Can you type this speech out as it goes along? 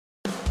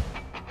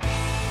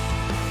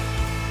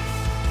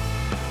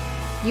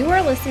You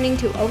are listening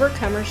to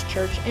Overcomers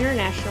Church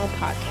International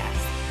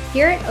podcast.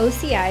 Here at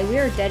OCI, we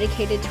are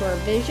dedicated to our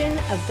vision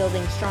of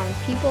building strong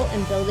people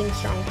and building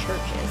strong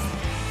churches.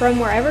 From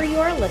wherever you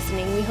are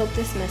listening, we hope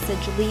this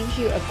message leaves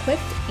you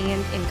equipped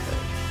and encouraged.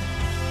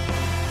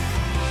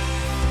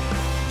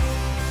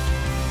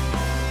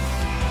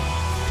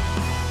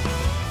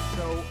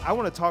 So I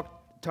want to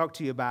talk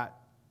to you about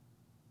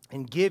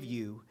and give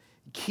you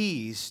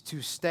keys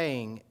to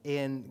staying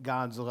in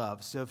God's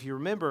love. So if you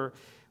remember,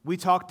 we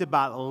talked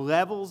about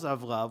levels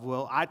of love.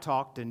 Well, I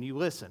talked and you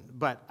listened,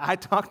 but I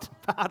talked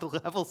about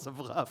levels of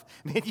love.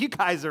 Man, you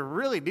guys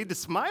really need to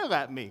smile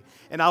at me,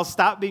 and I'll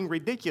stop being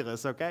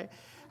ridiculous, okay?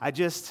 I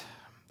just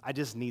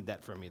need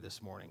that from you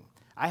this morning.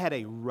 I had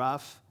a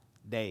rough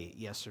day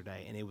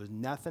yesterday, and it was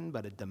nothing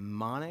but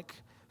a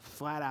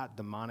flat-out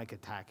demonic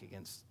attack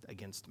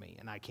against me,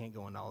 and I can't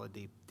go into all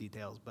the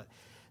details, but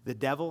the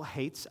devil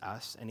hates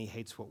us, and he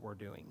hates what we're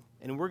doing,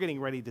 and we're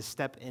getting ready to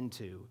step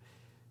into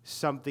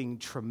something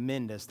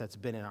tremendous that's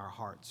been in our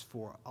hearts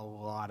for a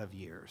lot of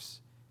years.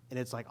 And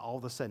it's like all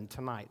of a sudden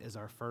tonight is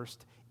our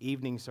first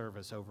evening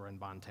service over in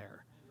Bonne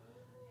Terre.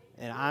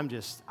 And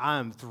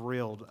I'm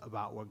thrilled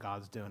about what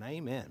God's doing.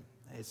 Amen.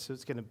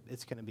 It's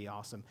gonna be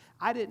awesome.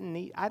 I don't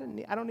need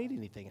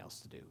anything else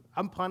to do.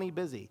 I'm plenty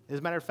busy. As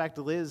a matter of fact,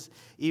 Liz,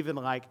 even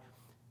like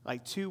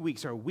 2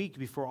 weeks or a week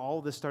before all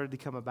of this started to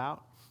come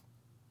about,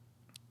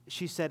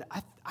 she said,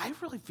 I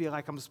really feel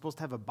like I'm supposed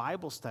to have a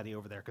Bible study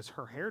over there because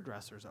her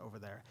hairdresser's over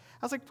there.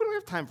 I was like, we don't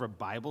have time for a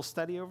Bible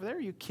study over there.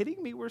 Are you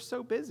kidding me? We're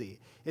so busy.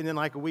 And then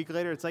like a week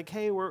later, it's like,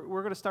 hey, we're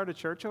going to start a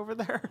church over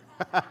there.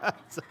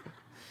 So,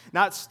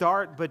 not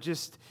start, but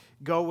just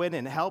go in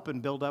and help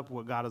and build up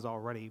what God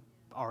already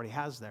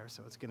has there.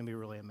 So it's going to be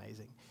really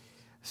amazing.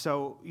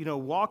 So,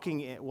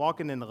 walking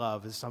in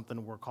love is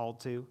something we're called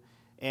to.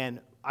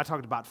 And I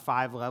talked about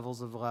 5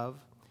 levels of love.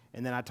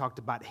 And then I talked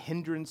about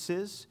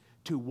hindrances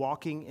to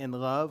walking in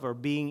love or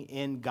being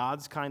in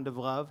God's kind of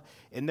love.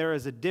 And there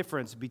is a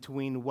difference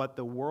between what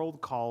the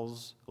world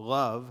calls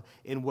love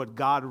and what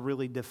God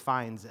really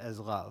defines as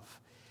love.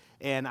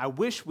 And I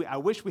wish we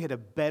had a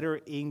better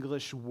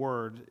English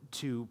word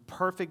to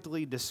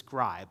perfectly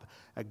describe.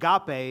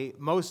 Agape,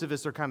 most of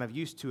us are kind of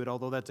used to it,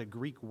 although that's a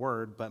Greek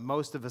word, but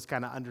most of us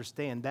kind of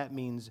understand that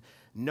means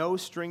no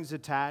strings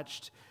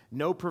attached,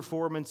 no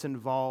performance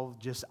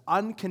involved, just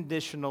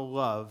unconditional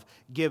love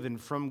given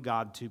from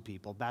God to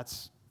people.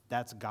 That's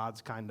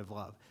God's kind of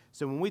love.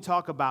 So when we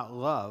talk about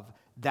love,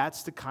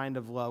 that's the kind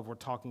of love we're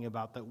talking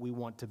about that we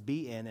want to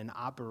be in and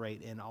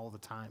operate in all the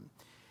time.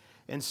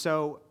 And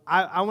so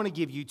I want to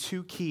give you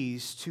 2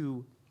 keys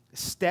to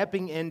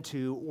stepping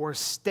into or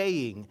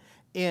staying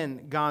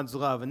in God's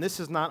love. And this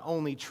is not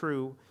only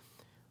true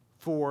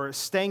for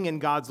staying in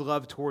God's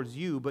love towards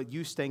you, but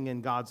you staying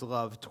in God's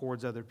love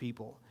towards other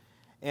people.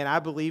 And I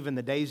believe in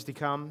the days to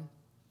come,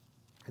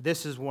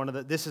 this is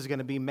going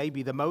to be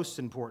maybe the most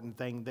important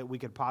thing that we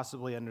could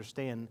possibly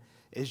understand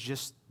is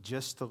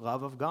just the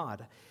love of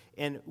God.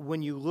 And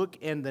when you look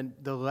in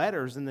the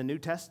letters in the New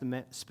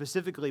Testament,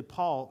 specifically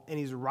Paul, and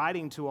he's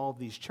writing to all of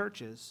these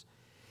churches,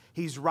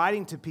 he's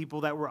writing to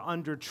people that were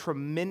under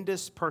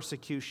tremendous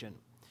persecution.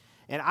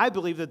 And I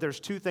believe that there's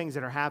 2 things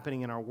that are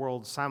happening in our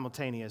world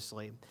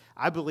simultaneously.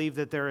 I believe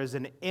that there is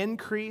an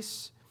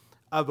increase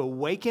of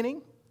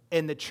awakening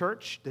in the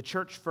church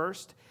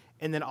first,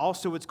 and then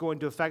also it's going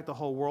to affect the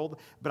whole world.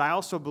 But I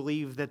also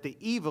believe that the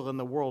evil in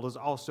the world is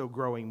also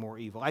growing more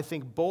evil. I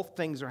think both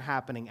things are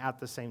happening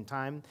at the same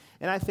time.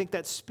 And I think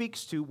that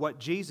speaks to what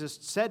Jesus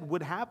said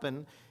would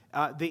happen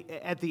at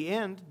the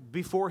end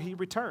before he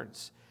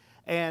returns.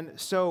 And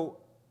so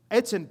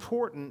it's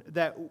important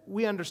that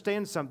we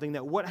understand something,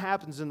 that what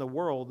happens in the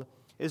world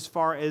as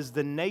far as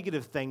the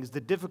negative things, the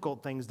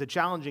difficult things, the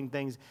challenging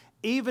things,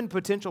 even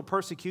potential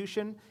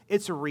persecution,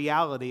 it's a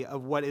reality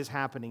of what is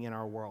happening in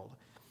our world.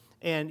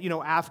 And,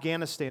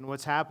 Afghanistan,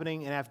 what's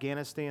happening in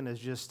Afghanistan is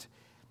just,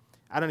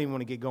 I don't even want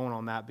to get going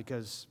on that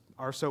because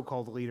our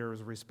so-called leader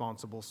is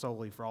responsible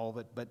solely for all of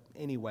it. But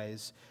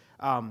anyways,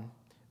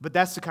 but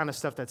that's the kind of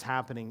stuff that's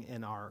happening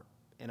in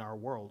our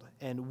world.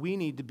 And we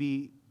need to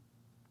be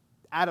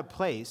at a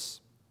place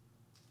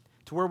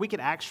to where we can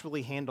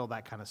actually handle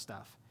that kind of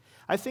stuff.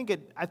 I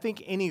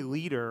think any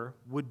leader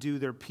would do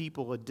their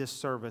people a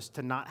disservice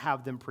to not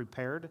have them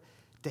prepared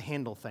to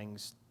handle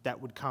things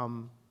that would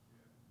come,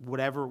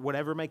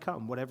 whatever may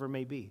come, whatever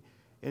may be.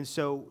 And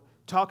so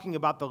talking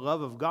about the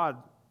love of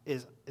God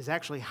is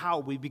actually how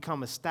we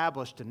become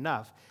established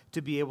enough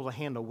to be able to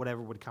handle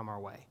whatever would come our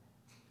way.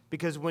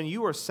 Because when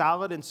you are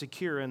solid and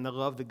secure in the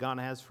love that God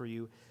has for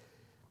you,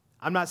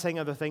 I'm not saying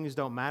other things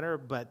don't matter,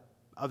 but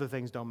other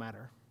things don't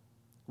matter.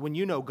 When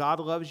you know God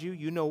loves you,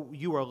 you know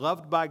you are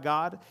loved by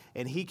God,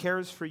 and he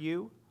cares for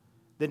you,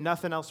 then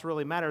nothing else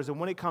really matters. And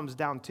when it comes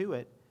down to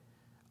it,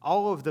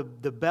 all of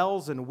the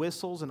bells and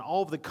whistles and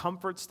all of the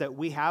comforts that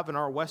we have in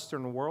our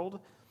Western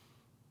world,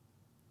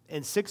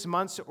 in 6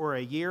 months or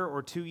a year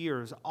or 2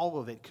 years, all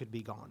of it could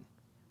be gone.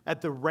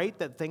 At the rate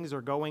that things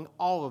are going,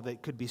 all of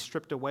it could be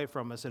stripped away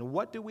from us. And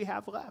what do we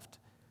have left?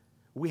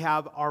 We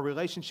have our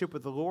relationship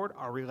with the Lord,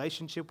 our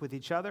relationship with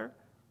each other,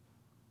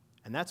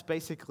 And that's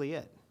basically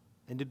it.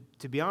 And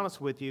to be honest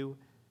with you,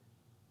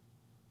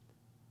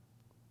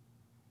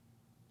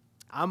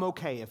 I'm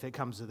okay if it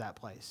comes to that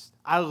place.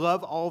 I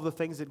love all the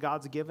things that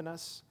God's given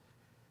us,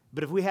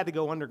 but if we had to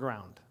go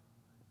underground,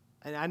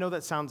 and I know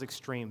that sounds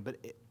extreme, but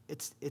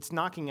it's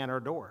knocking at our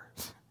door.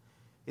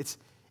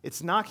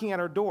 It's knocking at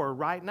our door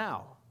right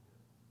now.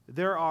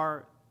 There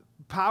are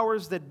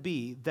powers that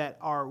be that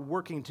are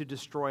working to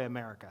destroy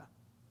America,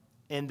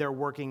 and they're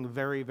working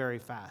very, very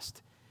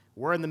fast.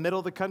 We're in the middle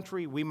of the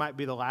country. We might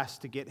be the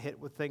last to get hit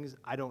with things.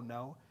 I don't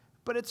know.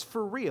 But it's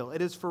for real.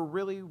 It is for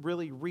really,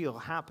 really real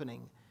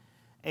happening.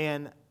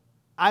 And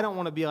I don't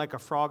want to be like a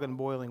frog in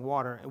boiling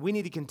water. And we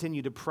need to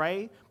continue to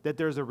pray that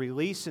there's a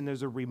release and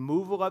there's a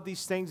removal of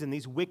these things and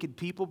these wicked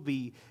people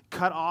be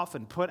cut off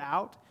and put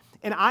out.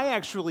 And I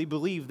actually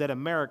believe that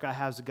America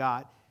has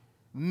got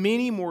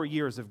many more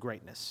years of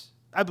greatness.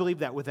 I believe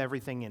that with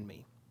everything in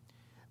me.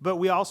 But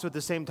we also at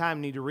the same time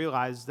need to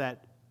realize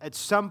that at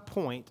some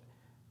point,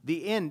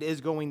 the end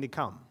is going to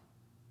come.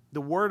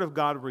 The Word of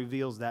God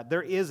reveals that.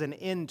 There is an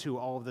end to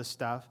all of this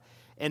stuff.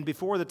 And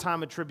before the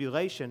time of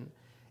tribulation,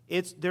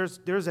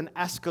 there's an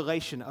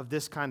escalation of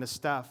this kind of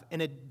stuff.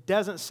 And it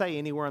doesn't say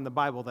anywhere in the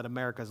Bible that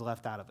America's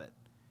left out of it.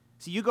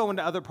 So you go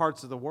into other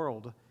parts of the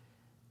world,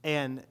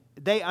 and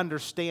they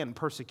understand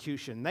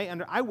persecution.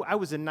 I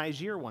was in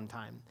Niger one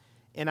time,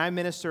 and I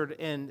ministered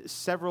in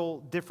several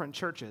different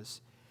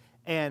churches.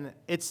 And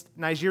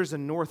Niger's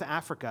in North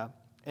Africa,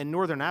 and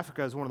Northern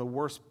Africa is one of the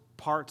worst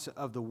parts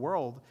of the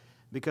world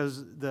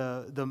because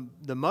the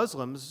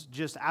Muslims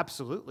just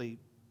absolutely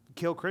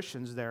kill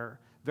Christians there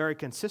very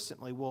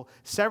consistently. Well,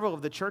 several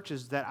of the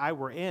churches that I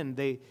was in,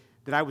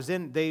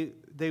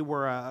 they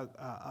were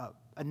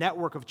a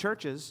network of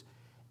churches,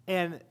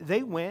 and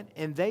they went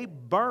and they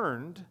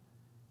burned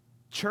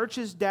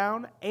churches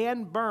down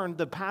and burned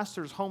the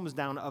pastors' homes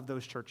down of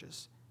those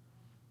churches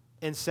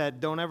and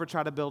said, don't ever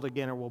try to build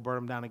again or we'll burn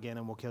them down again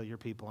and we'll kill your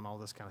people and all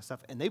this kind of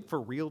stuff. And they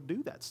for real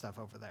do that stuff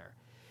over there.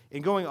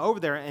 And going over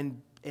there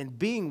and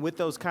being with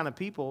those kind of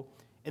people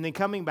and then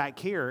coming back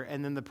here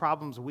and then the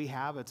problems we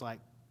have, it's like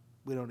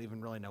we don't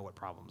even really know what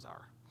problems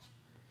are.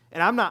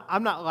 And I'm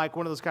not like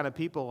one of those kind of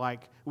people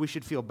like we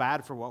should feel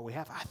bad for what we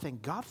have. I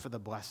thank God for the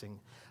blessing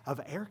of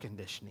air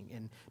conditioning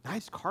and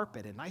nice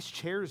carpet and nice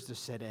chairs to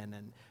sit in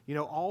and,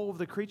 all of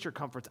the creature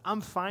comforts.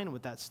 I'm fine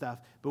with that stuff,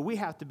 but we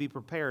have to be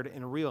prepared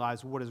and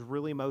realize what is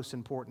really most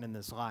important in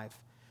this life.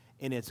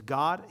 And it's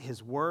God,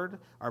 His Word,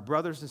 our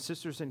brothers and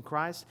sisters in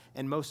Christ,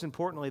 and most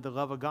importantly, the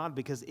love of God,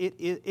 because it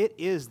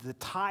is the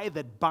tie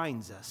that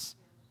binds us.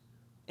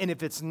 And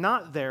if it's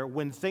not there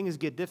when things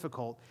get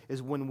difficult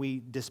is when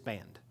we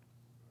disband.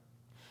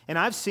 And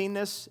I've seen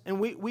this, and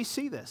we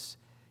see this,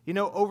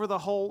 over the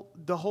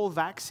whole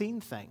vaccine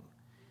thing.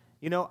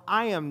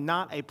 I am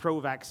not a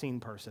pro-vaccine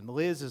person.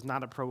 Liz is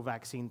not a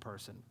pro-vaccine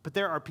person. But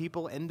there are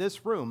people in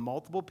this room,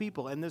 multiple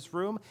people in this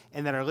room,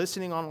 and that are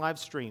listening on live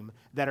stream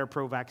that are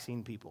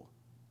pro-vaccine people.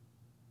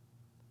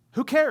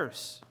 Who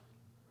cares?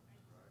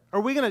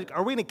 Are we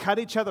gonna cut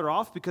each other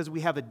off because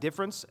we have a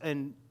difference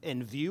in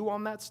view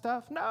on that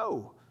stuff?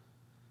 No.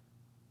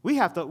 We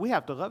have to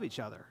love each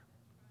other.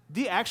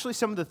 Actually,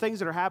 some of the things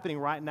that are happening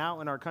right now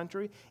in our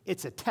country,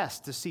 it's a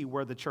test to see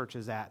where the church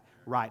is at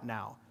right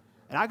now.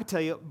 And I can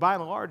tell you, by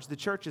and large, the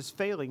church is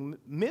failing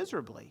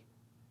miserably.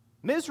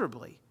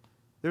 Miserably.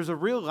 There's a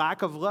real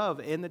lack of love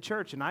in the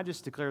church, and I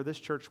just declare this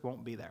church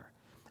won't be there.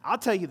 I'll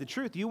tell you the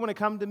truth. You want to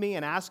come to me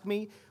and ask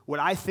me what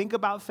I think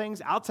about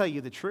things, I'll tell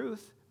you the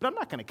truth, but I'm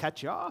not going to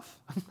cut you off.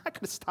 I'm not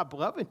going to stop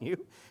loving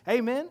you.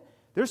 Amen?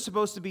 There's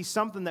supposed to be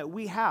something that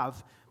we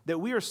have that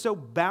we are so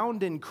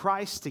bound in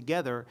Christ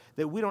together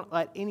that we don't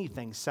let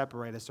anything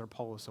separate us or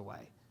pull us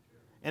away.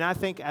 And I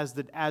think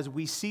as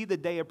we see the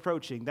day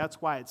approaching,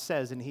 that's why it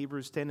says in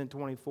Hebrews 10 and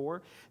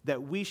 24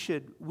 that we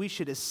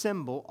should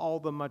assemble all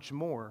the much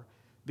more,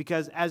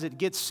 because as it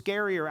gets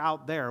scarier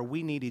out there,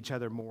 we need each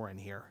other more in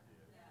here.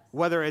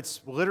 Whether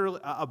it's literally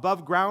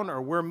above ground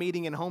or we're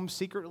meeting in home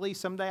secretly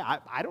someday,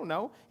 I don't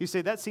know. You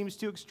say that seems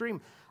too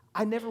extreme.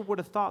 I never would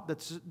have thought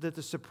that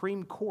the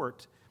Supreme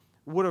Court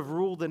would have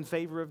ruled in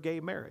favor of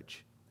gay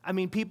marriage. I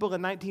mean, people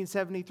in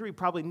 1973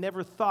 probably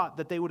never thought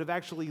that they would have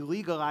actually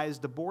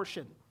legalized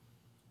abortion.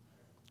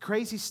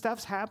 Crazy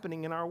stuff's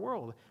happening in our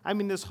world. I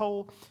mean,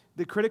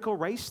 the critical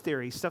race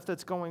theory stuff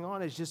that's going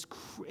on is just,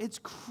 it's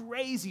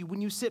crazy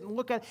when you sit and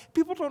look at it.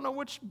 People don't know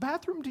which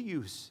bathroom to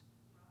use.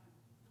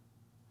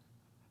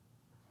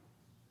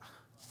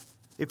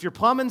 If your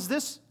plumbing's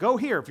this, go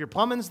here. If your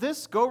plumbing's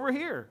this, go over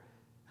here.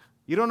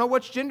 You don't know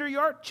which gender you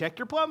are? Check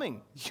your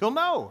plumbing. You'll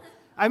know.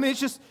 I mean,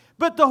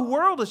 but the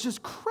world is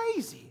just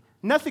crazy.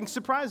 Nothing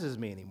surprises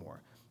me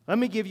anymore. Let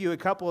me give you a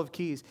couple of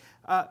keys.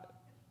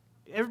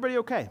 Everybody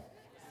okay?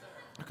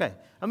 Okay.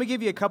 Let me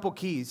give you a couple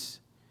keys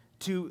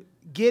to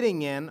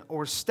getting in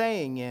or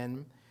staying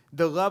in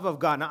the love of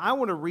God. Now, I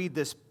want to read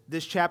this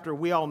chapter.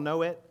 We all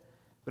know it,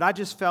 but I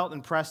just felt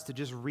impressed to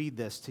just read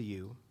this to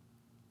you.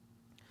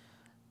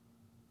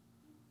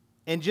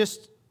 And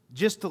just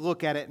just to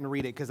look at it and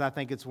read it, because I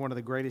think it's one of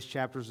the greatest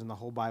chapters in the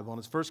whole Bible. And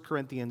it's 1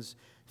 Corinthians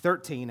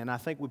 13, and I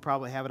think we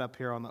probably have it up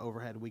here on the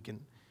overhead. We can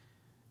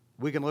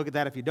look at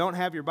that if you don't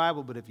have your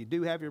Bible, but if you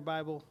do have your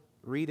Bible,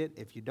 read it.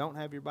 If you don't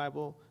have your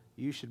Bible,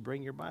 you should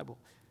bring your Bible.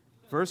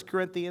 1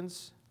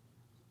 Corinthians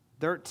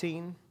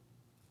 13.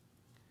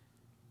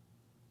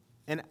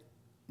 And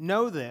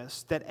know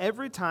this, that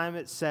every time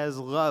it says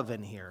love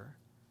in here,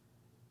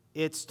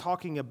 it's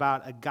talking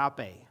about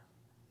agape.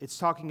 It's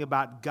talking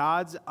about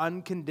God's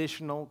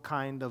unconditional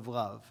kind of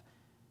love.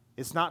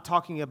 It's not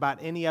talking about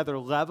any other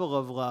level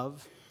of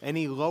love,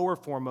 any lower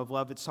form of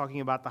love. It's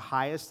talking about the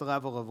highest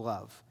level of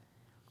love.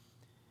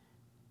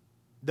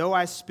 Though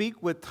I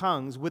speak with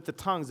the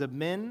tongues of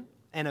men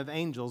and of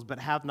angels, but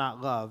have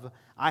not love,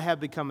 I have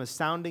become a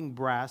sounding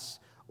brass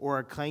or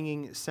a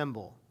clanging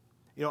cymbal.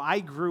 You know, I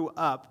grew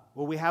up,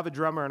 well, we have a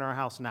drummer in our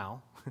house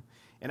now.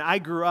 And I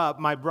grew up,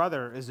 my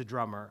brother is a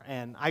drummer,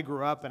 and I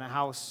grew up in a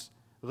house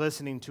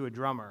listening to a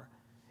drummer.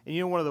 And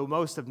you know, one of the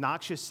most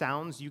obnoxious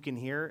sounds you can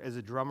hear is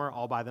a drummer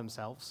all by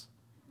themselves.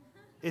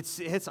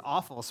 It's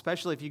awful,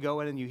 especially if you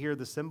go in and you hear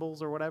the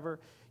cymbals or whatever.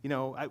 You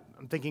know,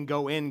 I'm thinking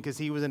go in because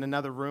he was in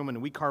another room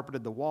and we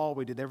carpeted the wall.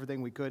 We did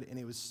everything we could, and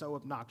it was so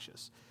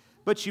obnoxious.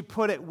 But you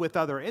put it with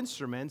other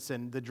instruments,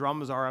 and the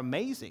drums are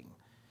amazing.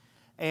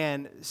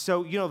 And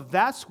so, you know,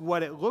 that's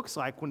what it looks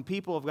like when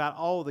people have got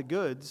all the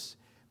goods,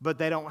 but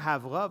they don't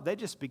have love. They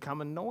just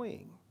become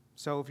annoying.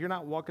 So if you're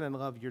not walking in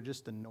love, you're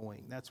just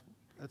annoying. That's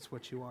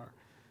what you are.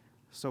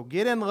 So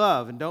get in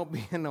love and don't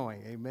be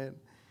annoying. Amen.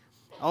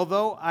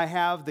 Although I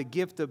have the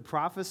gift of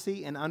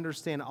prophecy and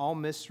understand all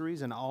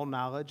mysteries and all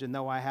knowledge, and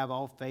though I have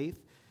all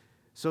faith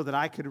so that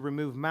I could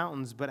remove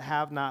mountains but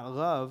have not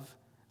love,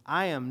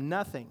 I am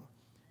nothing.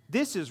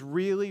 This is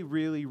really,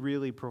 really,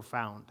 really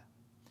profound,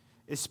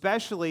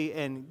 especially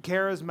in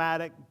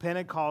charismatic,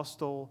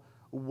 Pentecostal,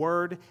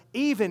 word,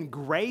 even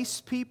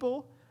grace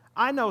people.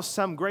 I know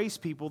some grace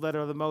people that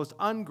are the most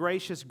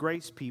ungracious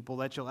grace people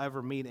that you'll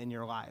ever meet in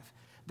your life.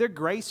 They're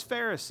grace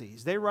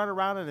Pharisees. They run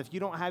around, and if you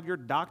don't have your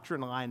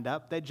doctrine lined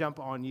up, they jump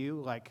on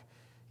you like,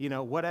 you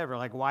know, whatever,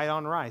 like white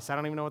on rice. I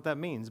don't even know what that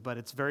means, but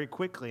it's very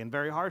quickly and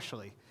very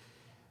harshly.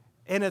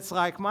 And it's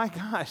like, my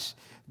gosh,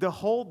 the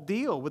whole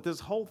deal with this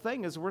whole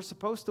thing is we're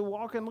supposed to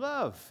walk in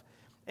love.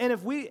 And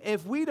if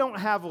we don't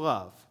have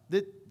love,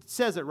 that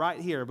says it right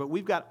here, but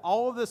we've got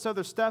all of this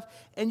other stuff,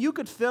 and you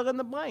could fill in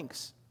the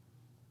blanks.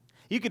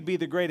 You could be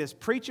the greatest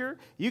preacher.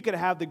 You could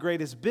have the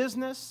greatest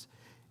business.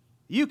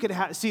 You could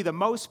see the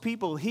most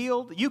people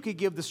healed. You could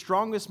give the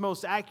strongest,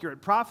 most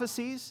accurate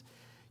prophecies.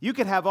 You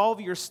could have all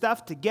of your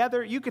stuff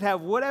together. You could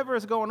have whatever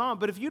is going on.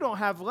 But if you don't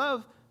have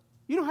love,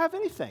 you don't have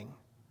anything.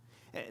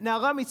 Now,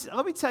 let me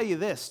tell you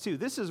this, too.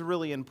 This is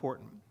really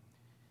important.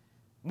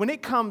 When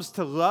it comes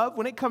to love,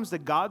 when it comes to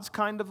God's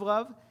kind of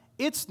love,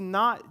 it's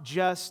not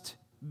just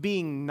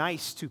being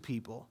nice to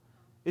people.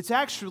 It's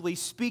actually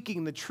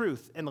speaking the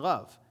truth in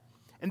love.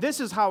 And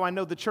this is how I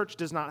know the church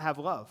does not have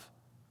love.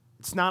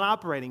 It's not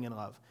operating in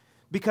love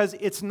because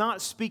it's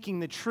not speaking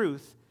the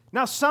truth.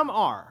 Now, some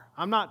are.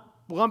 I'm not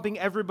lumping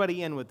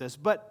everybody in with this,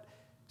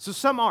 so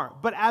some are.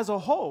 But as a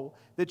whole,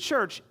 the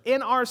church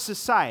in our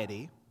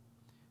society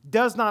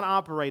does not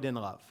operate in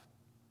love.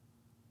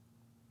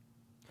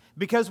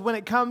 Because when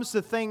it comes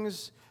to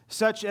things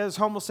such as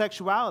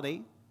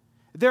homosexuality,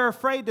 they're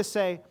afraid to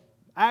say,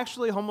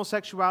 actually,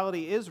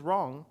 homosexuality is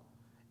wrong,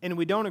 and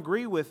we don't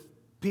agree with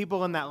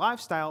people in that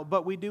lifestyle,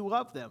 but we do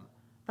love them.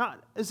 Now,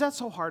 is that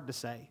so hard to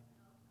say?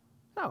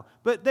 No,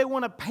 but they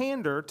want to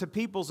pander to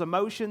people's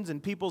emotions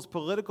and people's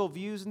political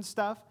views and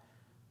stuff.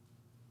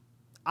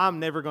 I'm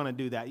never going to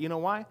do that. You know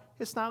why?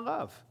 It's not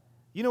love.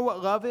 You know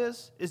what love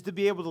is? Is to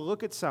be able to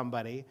look at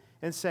somebody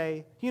and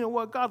say, you know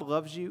what? God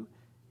loves you.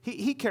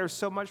 He cares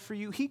so much for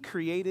you. He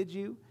created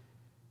you,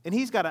 and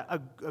He's got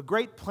a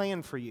great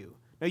plan for you.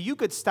 Now, you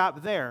could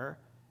stop there,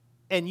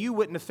 and you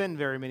wouldn't offend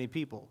very many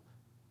people.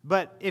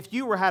 But if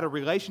you had a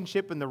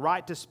relationship and the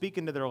right to speak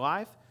into their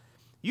life,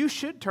 you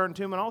should turn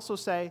to Him and also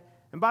say,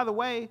 and by the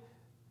way,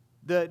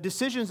 the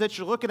decisions that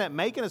you're looking at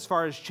making as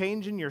far as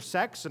changing your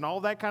sex and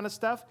all that kind of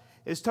stuff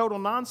is total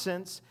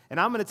nonsense. And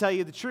I'm going to tell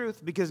you the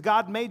truth because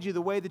God made you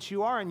the way that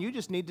you are, and you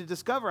just need to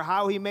discover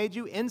how He made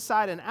you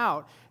inside and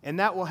out, and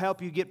that will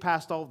help you get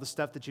past all of the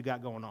stuff that you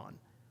got going on.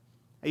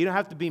 You don't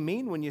have to be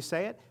mean when you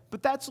say it,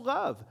 but that's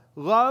love.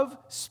 Love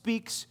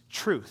speaks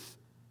truth.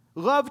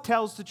 Love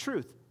tells the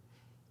truth.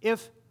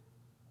 If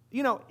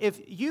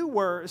you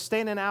were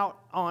standing out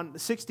on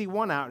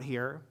 61 out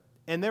here,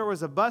 and there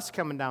was a bus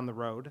coming down the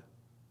road,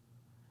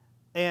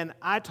 and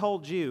I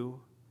told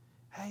you,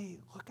 hey,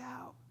 look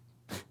out.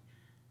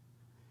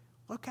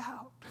 Look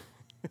out.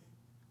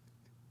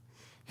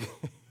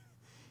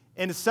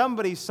 And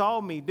somebody saw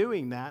me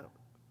doing that,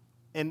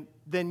 and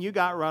then you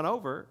got run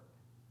over,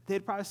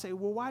 they'd probably say,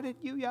 well, why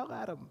didn't you yell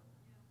at him?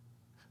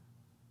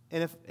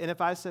 And if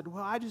I said,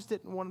 well, I just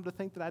didn't want him to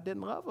think that I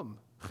didn't love him.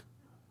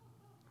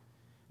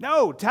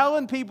 No,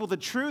 telling people the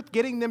truth,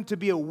 getting them to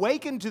be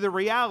awakened to the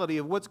reality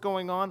of what's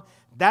going on,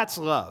 that's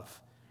love.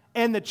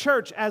 And the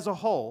church as a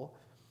whole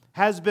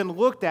has been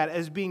looked at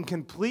as being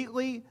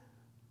completely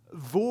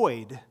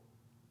void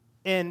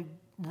and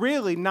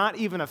really not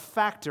even a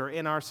factor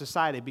in our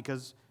society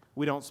because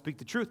we don't speak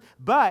the truth.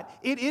 But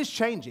it is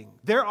changing.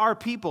 There are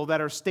people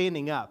that are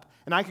standing up.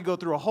 And I could go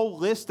through a whole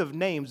list of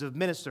names of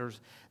ministers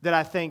that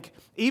I think,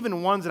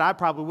 even ones that I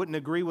probably wouldn't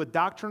agree with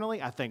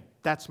doctrinally, I think,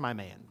 that's my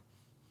man.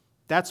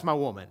 That's my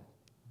woman.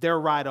 They're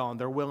right on.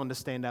 They're willing to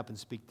stand up and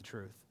speak the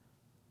truth.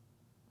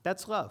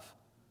 That's love.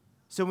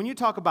 So when you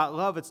talk about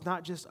love, it's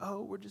not just,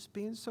 oh, we're just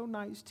being so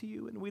nice to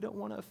you and we don't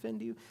want to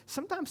offend you.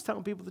 Sometimes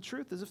telling people the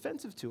truth is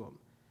offensive to them.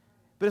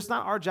 But it's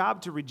not our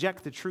job to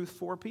reject the truth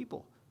for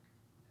people.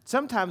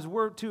 Sometimes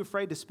we're too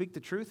afraid to speak the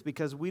truth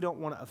because we don't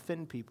want to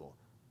offend people.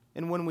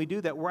 And when we do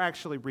that, we're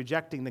actually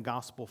rejecting the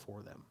gospel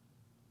for them.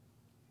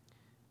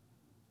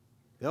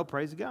 They'll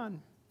praise God.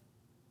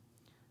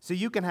 So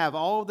you can have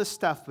all of this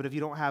stuff, but if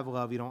you don't have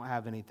love, you don't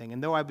have anything.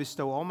 And though I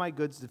bestow all my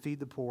goods to feed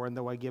the poor, and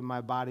though I give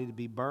my body to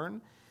be burned,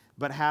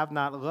 but have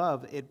not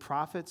love, it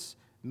profits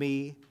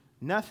me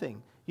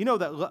nothing. You know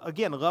that,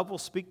 again, love will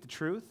speak the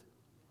truth.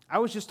 I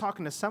was just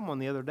talking to someone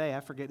the other day. I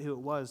forget who it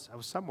was. I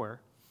was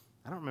somewhere.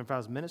 I don't remember if I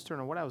was ministering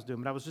or what I was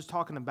doing, but I was just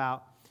talking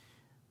about,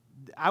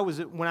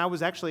 when I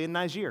was actually in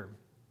Niger.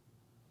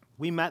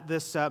 We met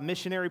this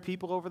missionary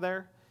people over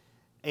there,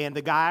 and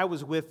the guy I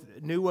was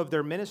with knew of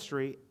their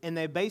ministry, and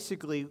they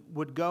basically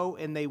would go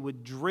and they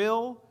would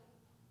drill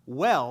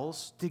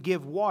wells to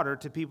give water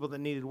to people that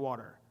needed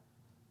water.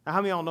 Now,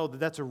 how many of y'all know that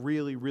that's a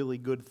really, really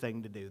good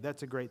thing to do?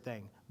 That's a great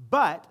thing.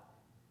 But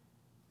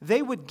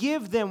they would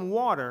give them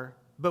water,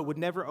 but would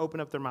never open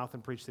up their mouth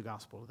and preach the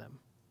gospel to them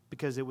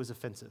because it was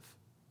offensive.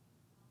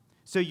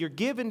 So you're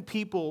giving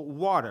people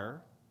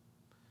water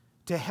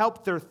to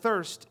help their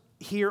thirst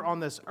here on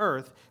this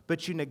earth,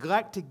 but you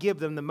neglect to give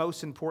them the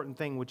most important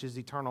thing, which is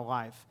eternal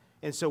life.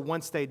 And so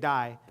once they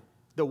die,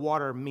 the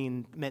water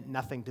meant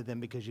nothing to them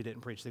because you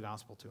didn't preach the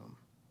gospel to them.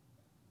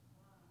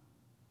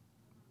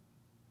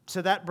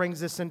 So that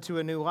brings us into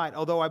a new light.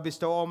 Although I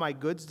bestow all my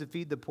goods to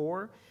feed the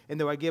poor, and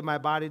though I give my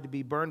body to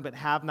be burned, but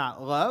have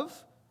not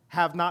love,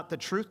 have not the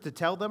truth to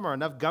tell them, or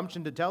enough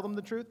gumption to tell them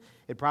the truth,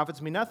 it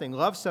profits me nothing.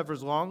 Love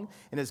suffers long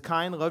and is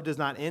kind. Love does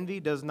not envy,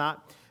 does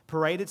not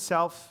parade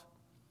itself,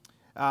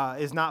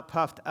 is not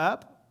puffed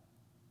up,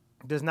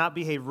 does not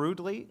behave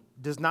rudely,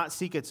 does not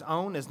seek its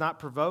own, is not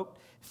provoked,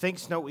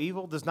 thinks no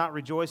evil, does not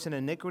rejoice in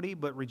iniquity,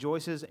 but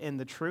rejoices in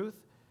the truth,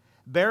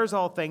 bears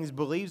all things,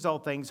 believes all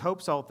things,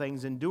 hopes all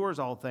things, endures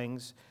all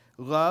things.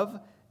 Love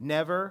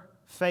never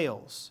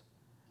fails.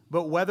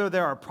 But whether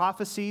there are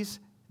prophecies,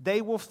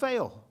 they will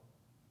fail.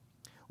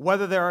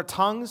 Whether there are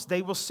tongues,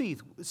 they will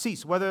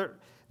cease. Whether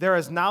there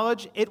is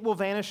knowledge, it will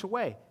vanish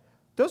away.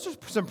 That's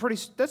some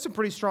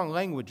pretty strong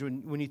language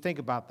when you think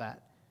about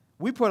that.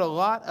 We put a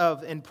lot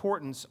of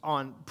importance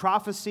on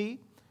prophecy,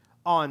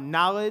 on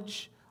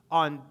knowledge,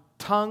 on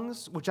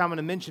tongues, which I'm going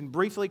to mention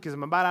briefly because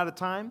I'm about out of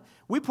time.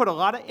 We put a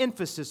lot of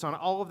emphasis on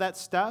all of that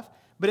stuff,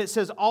 but it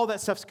says all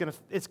that stuff's going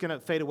to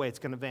fade away. It's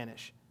going to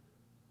vanish.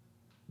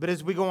 But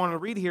as we go on to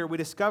read here, we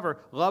discover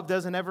love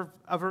doesn't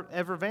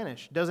ever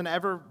vanish, doesn't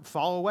ever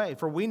fall away.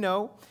 For we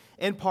know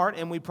in part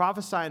and we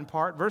prophesy in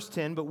part, verse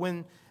 10, but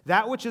when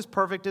that which is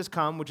perfect has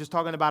come, which is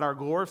talking about our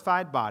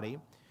glorified body,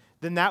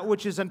 then that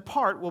which is in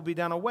part will be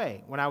done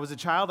away. When I was a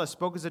child, I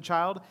spoke as a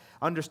child,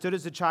 understood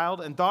as a child,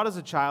 and thought as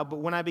a child, but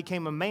when I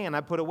became a man,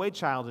 I put away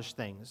childish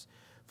things.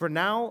 For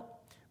now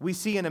we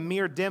see in a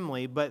mirror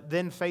dimly, but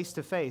then face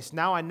to face.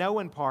 Now I know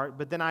in part,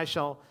 but then I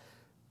shall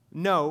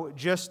know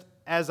just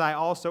as I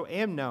also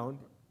am known.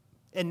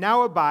 And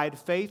now abide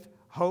faith,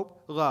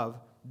 hope, love,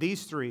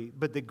 these three,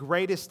 but the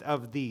greatest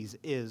of these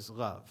is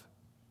love.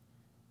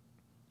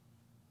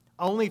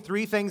 Only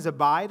three things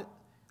abide,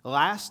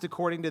 last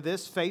according to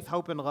this, faith,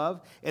 hope, and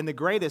love. And the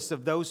greatest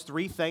of those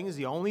three things,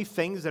 the only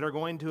things that are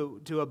going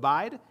to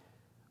abide,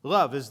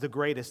 love is the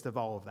greatest of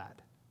all of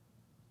that.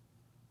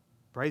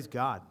 Praise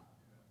God.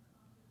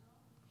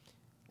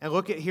 And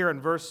look at here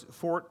in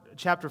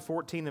chapter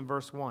 14 and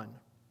verse 1.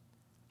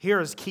 Here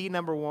is key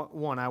number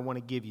one I want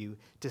to give you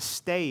to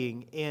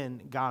staying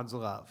in God's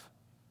love.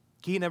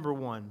 Key number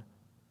one,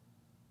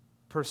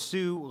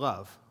 pursue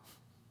love.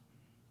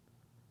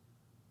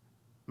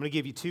 I'm going to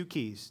give you two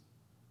keys.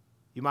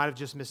 You might have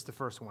just missed the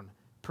first one.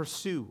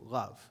 Pursue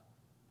love.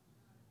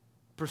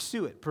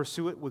 Pursue it.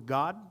 Pursue it with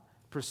God.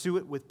 Pursue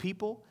it with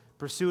people.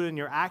 Pursue it in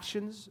your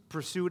actions.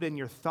 Pursue it in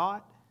your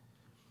thought.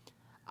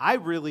 I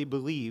really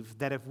believe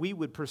that if we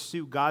would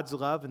pursue God's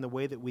love in the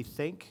way that we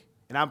think,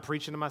 and I'm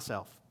preaching to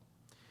myself,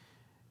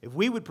 if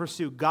we would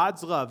pursue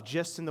God's love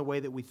just in the way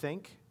that we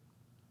think,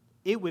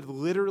 it would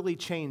literally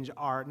change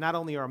not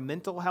only our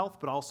mental health,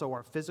 but also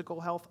our physical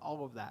health,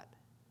 all of that.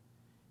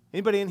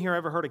 Anybody in here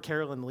ever heard of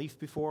Carolyn Leaf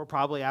before?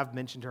 Probably I've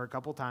mentioned her a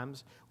couple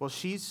times. Well,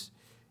 she's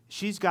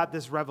got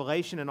this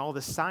revelation and all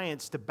the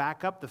science to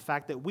back up the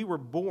fact that we were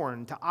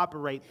born to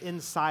operate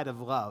inside of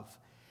love.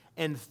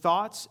 And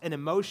thoughts and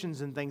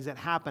emotions and things that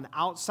happen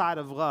outside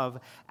of love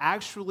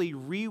actually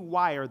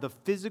rewire the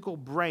physical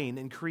brain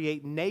and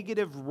create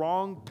negative,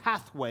 wrong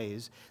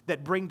pathways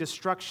that bring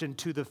destruction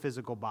to the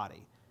physical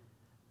body.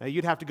 Now,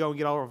 you'd have to go and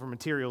get all of our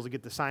materials to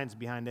get the science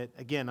behind it.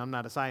 Again, I'm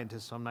not a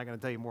scientist, so I'm not going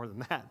to tell you more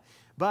than that.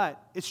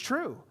 But it's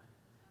true.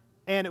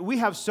 And we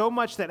have so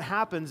much that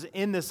happens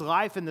in this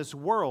life, in this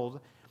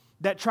world,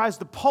 that tries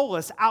to pull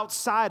us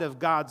outside of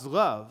God's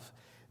love.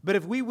 But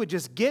if we would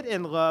just get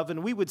in love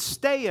and we would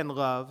stay in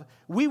love,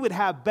 we would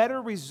have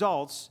better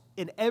results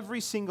in every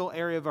single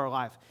area of our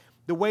life.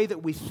 The way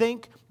that we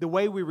think, the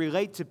way we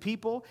relate to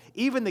people,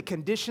 even the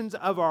conditions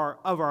of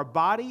our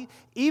body.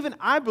 Even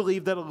I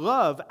believe that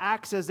love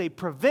acts as a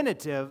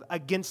preventative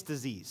against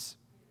disease.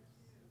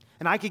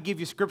 And I could give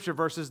you scripture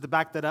verses to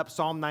back that up.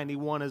 Psalm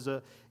 91 is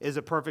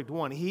a perfect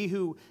one. He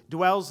who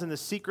dwells in the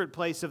secret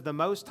place of the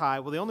Most High,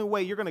 well, the only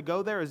way you're going to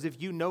go there is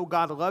if you know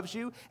God loves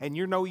you and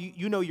you know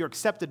you're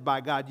accepted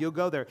by God. You'll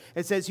go there.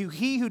 It says,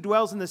 he who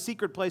dwells in the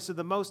secret place of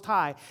the Most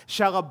High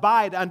shall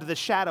abide under the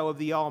shadow of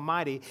the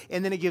Almighty.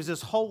 And then it gives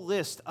this whole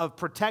list of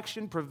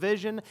protection,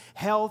 provision,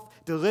 health,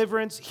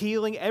 deliverance,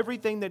 healing,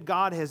 everything that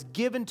God has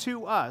given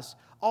to us,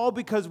 all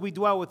because we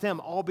dwell with Him,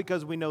 all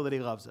because we know that He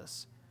loves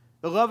us.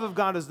 The love of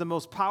God is the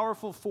most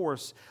powerful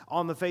force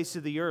on the face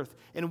of the earth,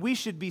 and we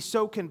should be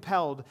so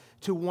compelled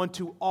to want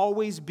to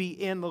always be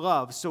in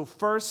love. So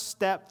first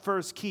step,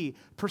 first key,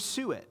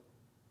 pursue it.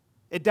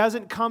 It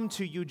doesn't come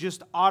to you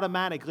just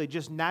automatically,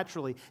 just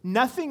naturally.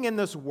 Nothing in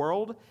this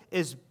world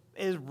is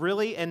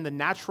really in the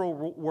natural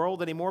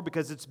world anymore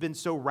because it's been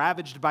so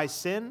ravaged by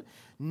sin.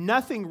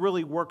 Nothing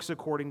really works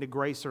according to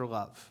grace or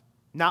love,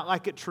 not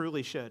like it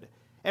truly should.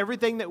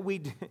 Everything that we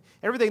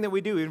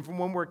do, even from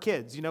when we're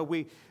kids,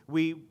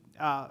 we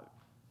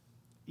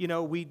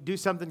do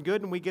something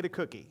good and we get a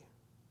cookie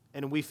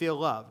and we feel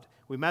loved.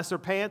 We mess our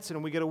pants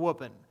and we get a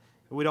whooping.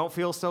 We don't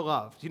feel so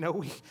loved.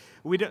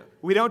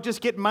 We don't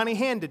just get money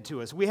handed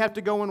to us. We have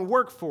to go and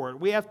work for it.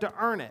 We have to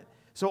earn it.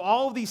 So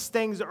all of these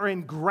things are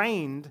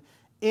ingrained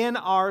in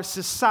our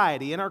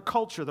society, in our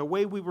culture, the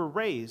way we were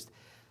raised.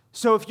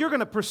 So if you're going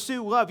to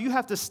pursue love, you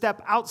have to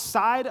step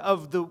outside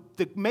of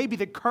maybe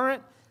the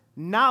current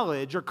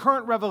knowledge or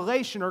current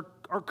revelation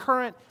or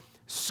current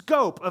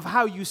scope of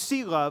how you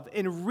see love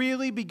and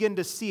really begin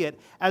to see it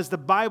as the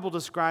Bible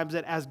describes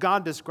it, as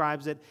God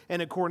describes it,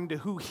 and according to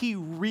who He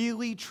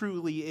really,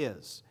 truly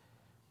is.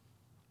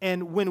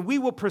 And when we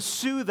will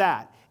pursue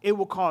that, it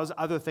will cause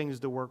other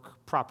things to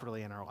work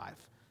properly in our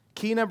life.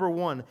 Key number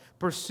 1,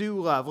 pursue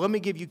love. Let me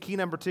give you key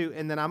number 2,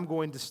 and then I'm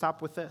going to stop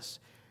with this.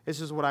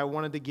 This is what I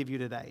wanted to give you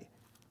today.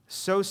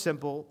 So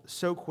simple,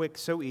 so quick,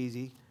 so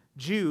easy.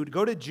 Jude,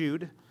 go to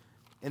Jude,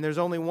 and there's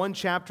only one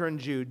chapter in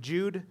Jude.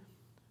 Jude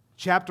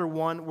Chapter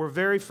 1, we're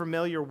very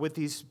familiar with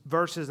these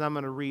verses I'm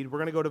going to read. We're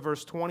going to go to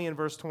verse 20 and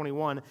verse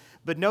 21.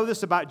 But know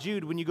this about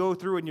Jude, when you go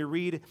through and you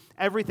read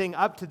everything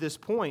up to this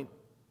point,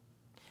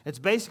 it's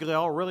basically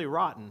all really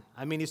rotten.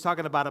 I mean, he's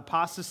talking about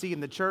apostasy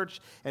in the church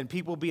and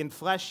people being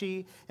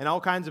fleshy and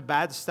all kinds of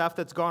bad stuff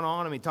that's gone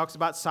on. I mean, he talks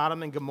about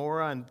Sodom and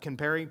Gomorrah and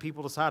comparing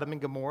people to Sodom and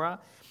Gomorrah.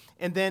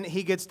 And then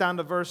he gets down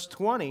to verse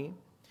 20,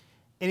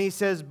 and he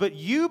says, "But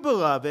you,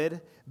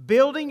 beloved,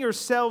 building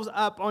yourselves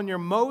up on your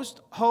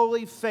most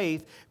holy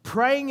faith,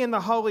 praying in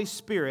the Holy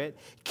Spirit,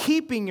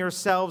 keeping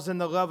yourselves in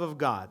the love of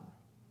God."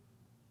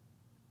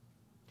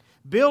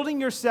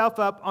 Building yourself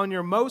up on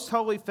your most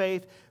holy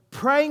faith,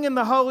 praying in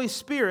the Holy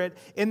Spirit,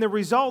 and the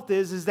result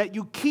is that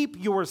you keep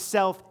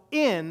yourself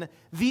in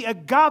the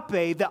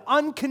agape, the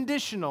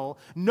unconditional,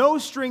 no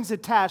strings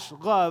attached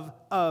love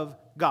of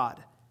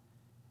God.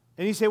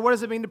 And you say, what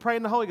does it mean to pray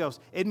in the Holy Ghost?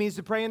 It means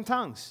to pray in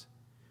tongues.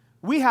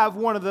 We have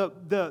one of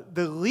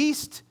the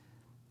least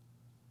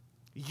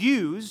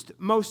used,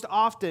 most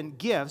often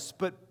gifts,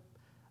 but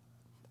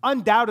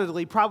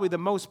undoubtedly probably the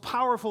most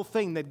powerful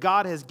thing that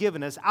God has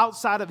given us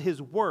outside of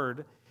His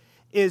Word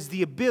is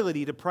the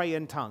ability to pray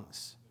in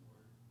tongues.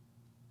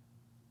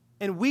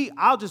 And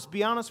I'll just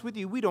be honest with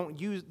you, we don't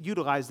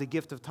utilize the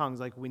gift of tongues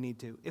like we need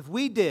to. If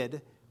we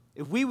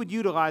would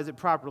utilize it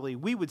properly,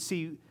 we would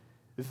see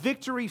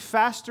victory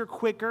faster,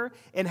 quicker,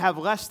 and have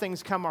less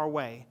things come our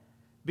way.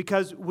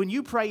 Because when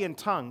you pray in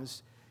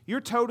tongues,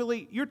 you're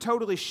totally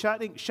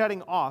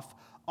shutting off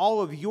all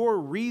of your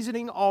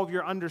reasoning, all of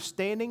your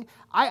understanding.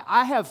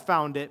 I have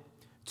found it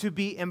to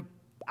be,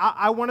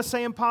 I want to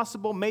say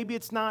impossible, maybe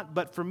it's not,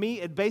 but for me,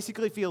 it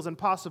basically feels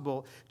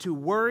impossible to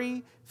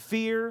worry,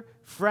 fear,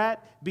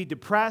 fret, be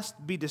depressed,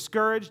 be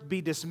discouraged, be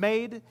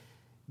dismayed,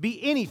 be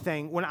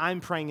anything when I'm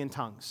praying in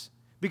tongues.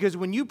 Because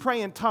when you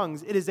pray in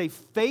tongues, it is a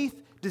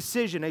faith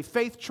decision, a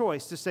faith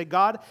choice to say,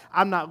 God,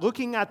 I'm not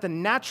looking at the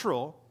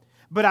natural,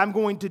 but I'm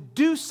going to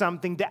do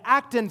something to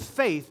act in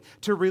faith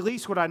to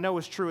release what I know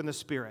is true in the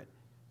Spirit.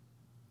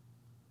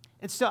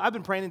 And still, I've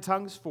been praying in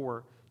tongues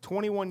for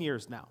 21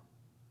 years now.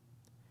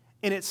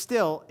 And it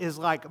still is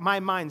like,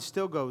 my mind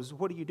still goes,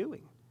 what are you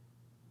doing?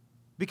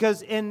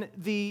 Because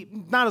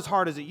not as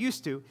hard as it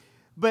used to,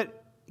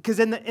 but because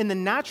in the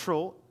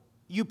natural,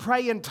 you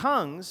pray in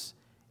tongues,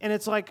 and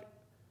it's like,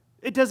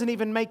 it doesn't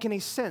even make any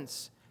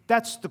sense.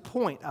 That's the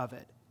point of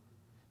it.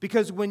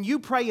 Because when you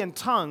pray in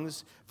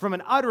tongues from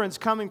an utterance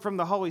coming from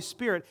the Holy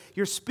Spirit,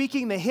 you're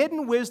speaking the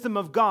hidden wisdom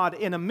of God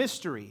in a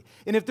mystery.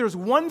 And if there's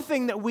one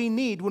thing that we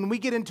need when we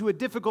get into a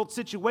difficult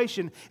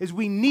situation, is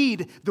we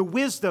need the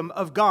wisdom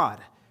of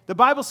God. The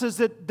Bible says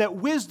that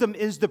wisdom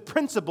is the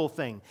principal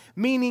thing,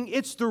 meaning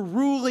it's the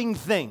ruling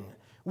thing.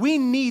 We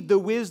need the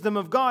wisdom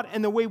of God,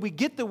 and the way we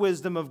get the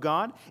wisdom of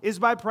God is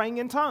by praying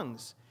in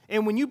tongues.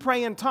 And when you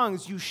pray in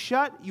tongues, you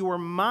shut your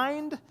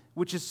mind,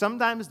 which is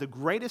sometimes the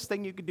greatest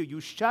thing you can do.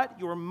 You shut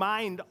your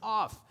mind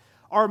off.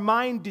 Our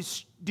mind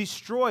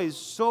destroys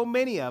so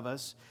many of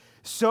us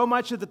so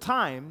much of the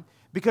time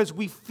because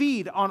we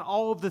feed on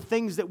all of the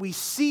things that we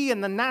see in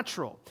the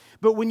natural.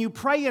 But when you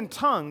pray in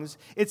tongues,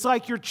 it's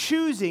like you're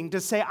choosing to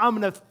say, I'm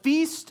going to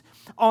feast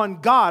on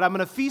God. I'm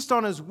going to feast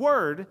on His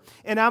Word,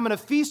 and I'm going to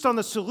feast on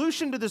the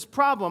solution to this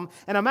problem,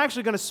 and I'm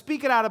actually going to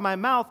speak it out of my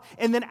mouth.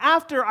 And then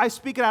after I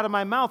speak it out of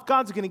my mouth,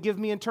 God's going to give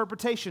me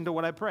interpretation to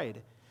what I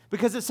prayed.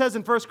 Because it says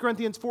in 1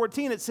 Corinthians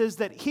 14, it says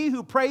that he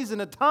who prays in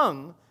a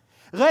tongue,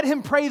 let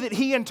him pray that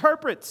he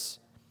interprets.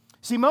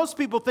 See, most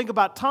people think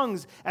about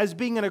tongues as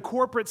being in a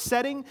corporate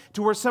setting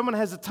to where someone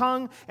has a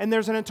tongue and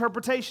there's an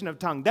interpretation of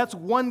tongue. That's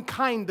one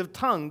kind of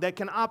tongue that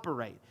can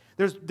operate.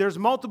 There's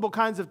multiple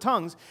kinds of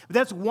tongues, but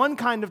that's one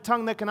kind of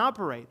tongue that can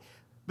operate.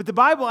 But the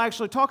Bible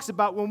actually talks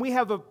about when we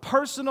have a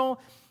personal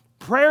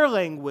prayer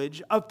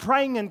language of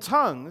praying in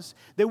tongues,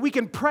 that we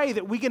can pray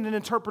that we get an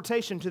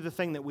interpretation to the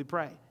thing that we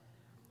pray.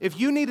 If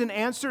you need an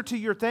answer to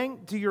your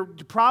thing, to your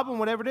problem,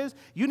 whatever it is,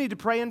 you need to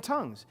pray in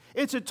tongues.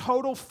 It's a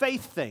total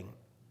faith thing.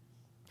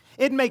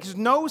 It makes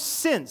no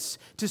sense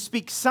to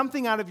speak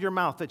something out of your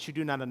mouth that you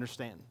do not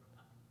understand.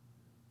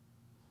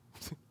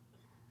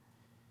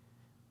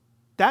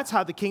 That's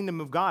how the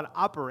kingdom of God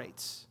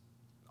operates.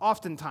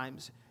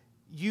 Oftentimes,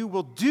 you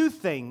will do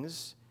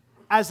things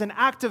as an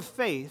act of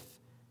faith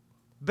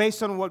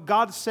based on what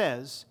God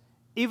says,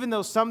 even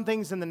though some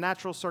things in the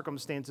natural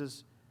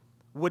circumstances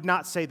would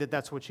not say that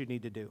that's what you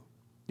need to do.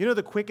 You know,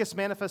 the quickest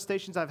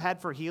manifestations I've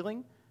had for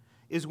healing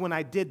is when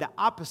I did the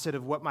opposite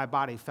of what my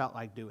body felt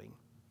like doing.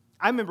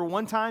 I remember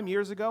one time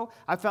years ago,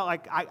 I felt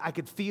like I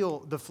could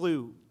feel the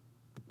flu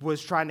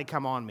was trying to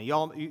come on me.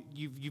 Y'all,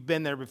 you've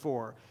been there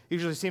before.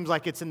 Usually it seems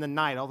like it's in the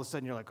night. All of a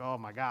sudden you're like, oh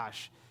my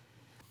gosh.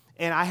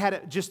 And I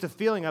had just a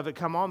feeling of it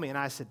come on me, and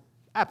I said,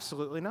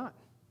 absolutely not.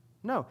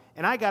 No.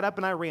 And I got up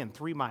and I ran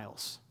 3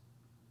 miles.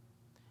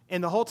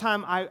 And the whole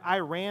time I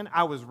ran,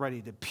 I was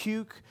ready to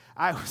puke.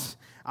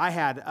 I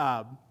had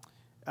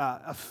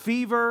a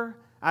fever.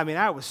 I mean,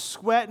 I was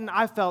sweating.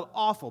 I felt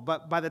awful.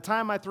 But by the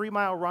time my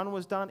 3-mile run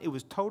was done, it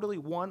was totally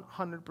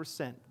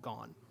 100%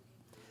 gone.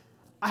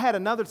 I had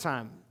another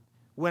time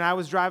when I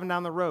was driving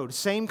down the road,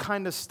 same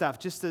kind of stuff,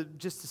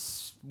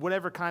 just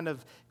whatever kind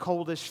of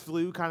coldish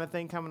flu kind of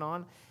thing coming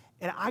on.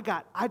 And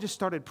I just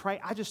started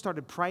praying,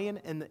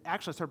 and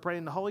actually I started praying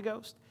in the Holy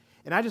Ghost.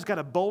 And I just got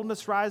a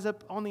boldness rise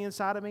up on the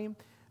inside of me.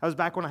 I was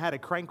back when I had a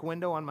crank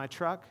window on my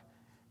truck.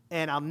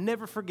 And I'll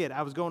never forget,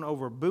 I was going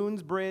over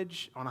Boone's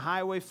Bridge on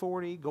Highway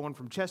 40, going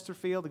from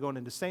Chesterfield to going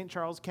into St.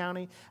 Charles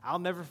County. I'll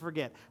never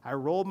forget. I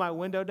rolled my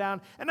window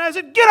down, and I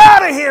said, get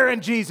out of here in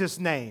Jesus'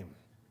 name.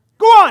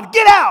 Go on,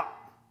 get out.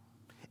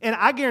 And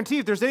I guarantee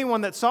if there's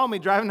anyone that saw me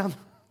driving down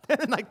the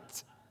road, like,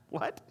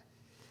 what?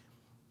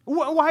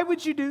 Why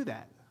would you do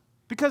that?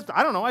 Because,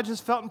 I don't know, I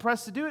just felt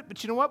impressed to do it.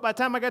 But you know what? By the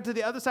time I got to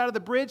the other side of the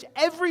bridge,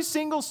 every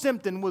single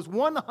symptom was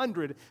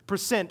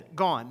 100%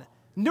 gone.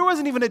 There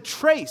wasn't even a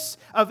trace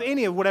of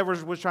any of whatever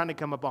was trying to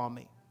come upon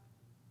me.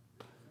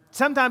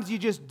 Sometimes you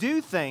just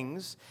do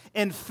things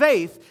in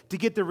faith to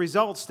get the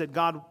results that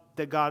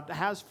God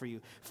has for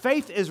you.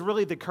 Faith is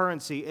really the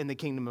currency in the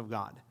kingdom of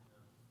God.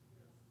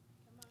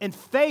 And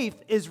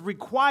faith is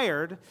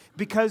required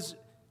because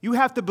you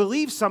have to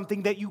believe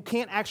something that you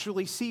can't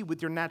actually see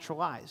with your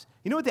natural eyes.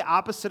 You know what the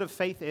opposite of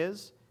faith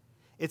is?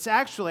 It's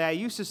actually, I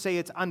used to say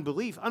it's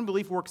unbelief.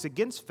 Unbelief works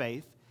against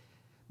faith,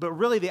 but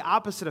really the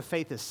opposite of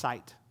faith is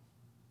sight.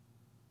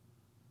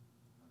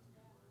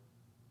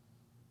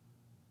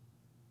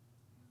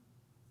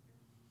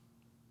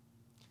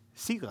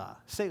 Selah,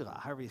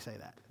 however you say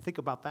that. Think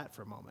about that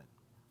for a moment.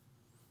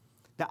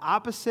 The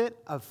opposite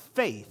of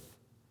faith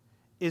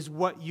is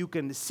what you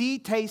can see,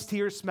 taste,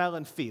 hear, smell,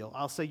 and feel.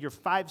 I'll say your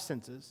 5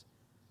 senses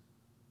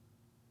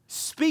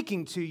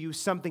speaking to you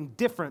something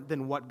different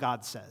than what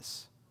God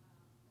says.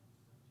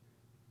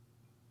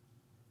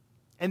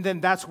 And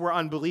then that's where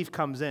unbelief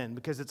comes in,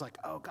 because it's like,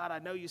 oh, God, I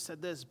know you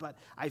said this, but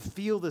I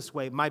feel this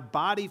way. My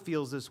body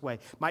feels this way.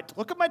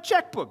 Look at my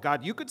checkbook.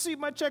 God, you could see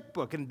my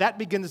checkbook. And that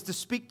begins to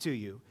speak to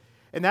you.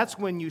 And that's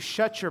when you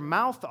shut your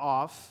mouth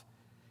off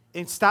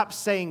and stop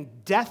saying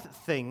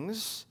death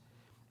things,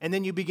 and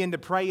then you begin to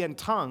pray in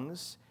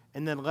tongues,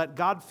 and then let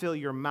God fill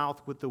your mouth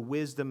with the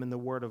wisdom and the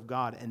word of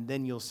God, and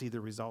then you'll see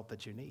the result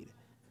that you need.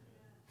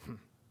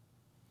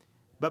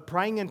 But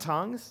praying in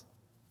tongues,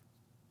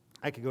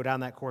 I could go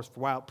down that course for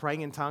a while.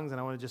 Praying in tongues, and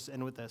I want to just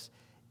end with this.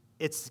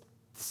 It's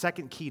the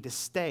second key to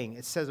staying.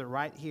 It says it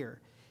right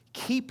here.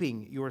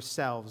 Keeping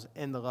yourselves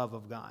in the love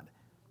of God.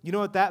 You know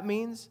what that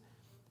means?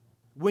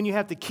 When you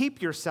have to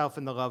keep yourself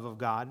in the love of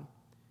God,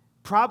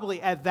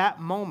 probably at that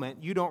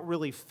moment, you don't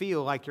really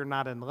feel like you're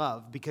not in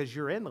love because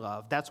you're in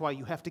love. That's why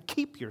you have to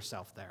keep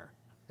yourself there.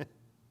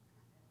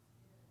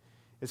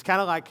 It's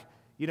kind of like,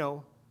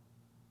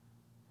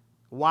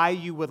 why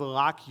you would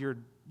lock your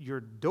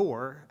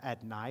door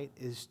at night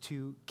is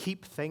to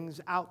keep things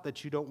out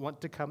that you don't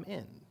want to come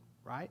in,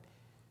 right?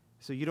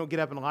 So you don't get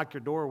up and lock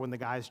your door when the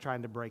guy's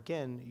trying to break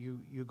in.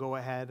 You go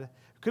ahead. It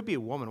could be a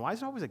woman. Why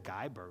is it always a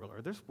guy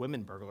burglar? There's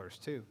women burglars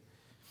too.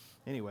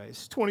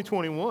 Anyways,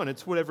 2021,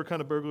 it's whatever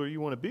kind of burglar you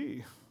want to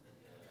be.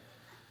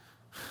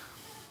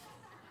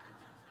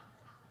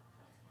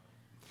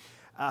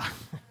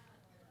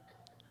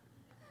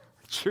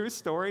 True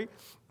story.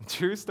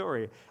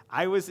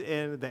 I was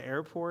in the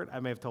airport. I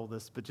may have told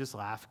this, but just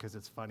laugh because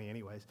it's funny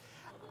anyways.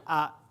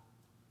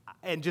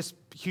 And just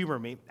humor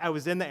me. I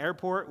was in the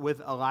airport with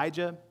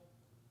Elijah,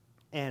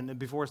 and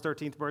before his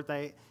 13th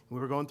birthday, we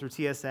were going through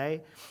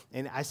TSA,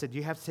 and I said,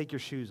 you have to take your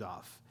shoes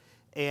off.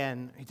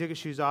 And he took his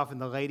shoes off, and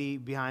the lady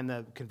behind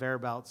the conveyor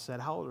belt said,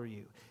 how old are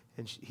you?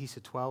 And he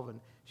said, 12. And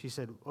she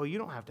said, oh, you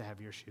don't have to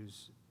have your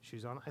shoes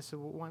on. I said,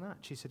 well, why not?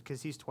 She said,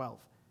 because he's 12.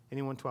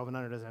 Anyone 12 and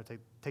under doesn't have to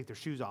take their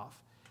shoes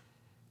off.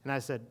 And I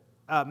said,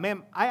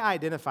 ma'am, I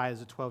identify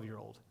as a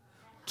 12-year-old.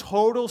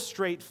 Total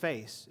straight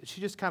face.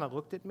 She just kind of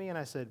looked at me, and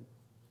I said,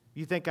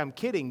 you think I'm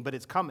kidding, but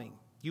it's coming.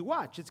 You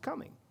watch, it's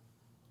coming.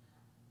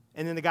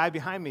 And then the guy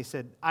behind me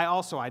said, I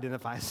also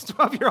identify as a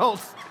 12-year-old.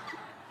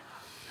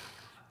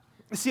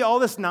 See, all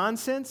this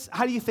nonsense,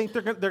 how do you think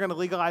they're going to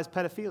legalize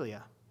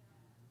pedophilia?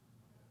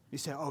 You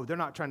say, oh, they're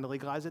not trying to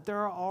legalize it. There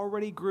are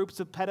already groups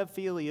of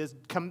pedophilias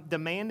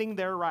demanding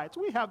their rights.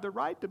 We have the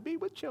right to be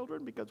with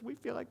children because we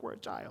feel like we're a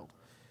child.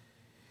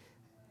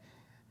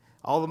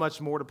 All the much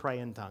more to pray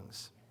in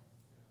tongues.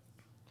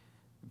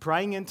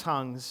 Praying in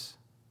tongues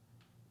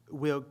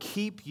will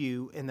keep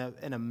you in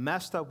a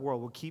messed up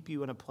world, will keep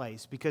you in a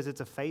place, because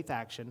it's a faith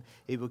action.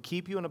 It will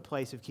keep you in a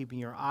place of keeping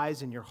your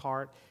eyes and your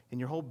heart and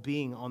your whole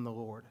being on the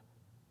Lord.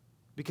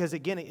 Because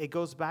again, it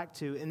goes back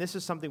to, and this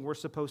is something we're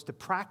supposed to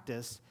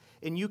practice,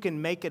 and you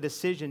can make a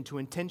decision to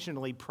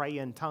intentionally pray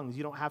in tongues.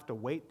 You don't have to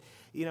wait.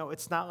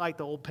 It's not like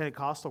the old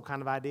Pentecostal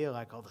kind of idea,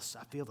 like, oh,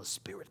 I feel the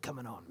Spirit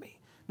coming on me.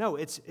 No,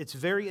 it's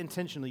very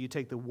intentional. You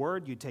take the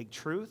word, you take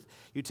truth,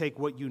 you take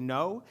what you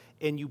know,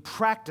 and you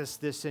practice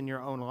this in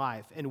your own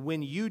life. And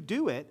when you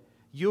do it,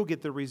 you'll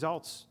get the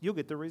results. You'll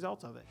get the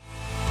results of it.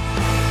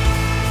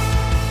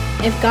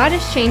 If God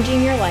is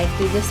changing your life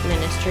through this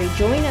ministry,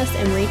 join us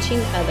in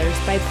reaching others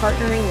by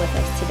partnering with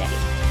us today.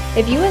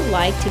 If you would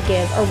like to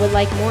give or would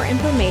like more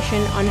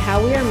information on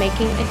how we are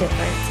making a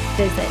difference,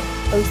 visit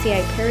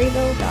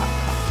ociperryville.com.